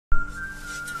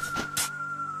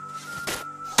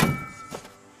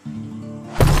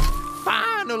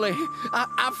Finally!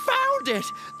 I found it!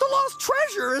 The lost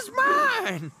treasure is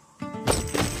mine!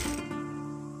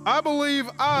 I believe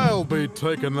I'll be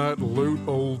taking that loot,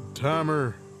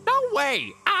 old-timer. No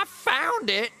way! I found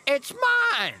it! It's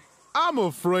mine! I'm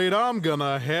afraid I'm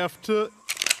gonna have to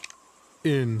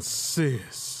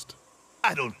insist.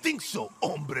 I don't think so,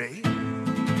 hombre.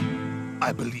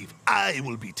 I believe I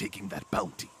will be taking that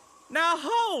bounty. Now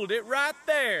hold it right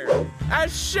there.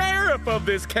 As sheriff of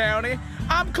this county,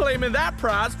 I'm claiming that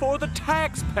prize for the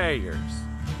taxpayers.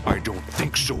 I don't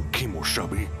think so,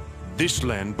 Kimo-shabi. This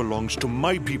land belongs to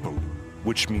my people,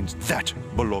 which means that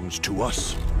belongs to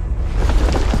us.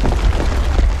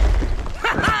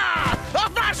 Ha-ha!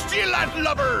 Avast ye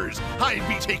landlubbers! I'll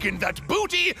be taking that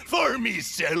booty for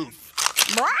myself.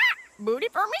 Booty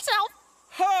for myself.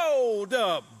 Hold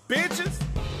up, bitches.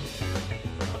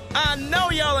 I know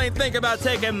y'all ain't thinking about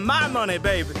taking my money,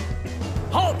 baby.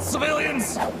 Halt,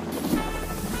 civilians!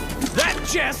 That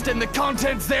chest and the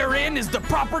contents therein is the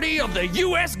property of the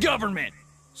U.S. government.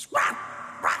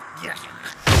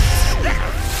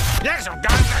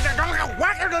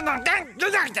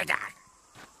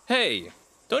 Hey,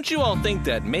 don't you all think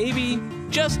that maybe,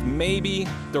 just maybe,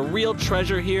 the real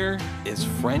treasure here is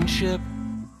friendship?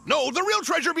 No, the real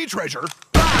treasure be treasure.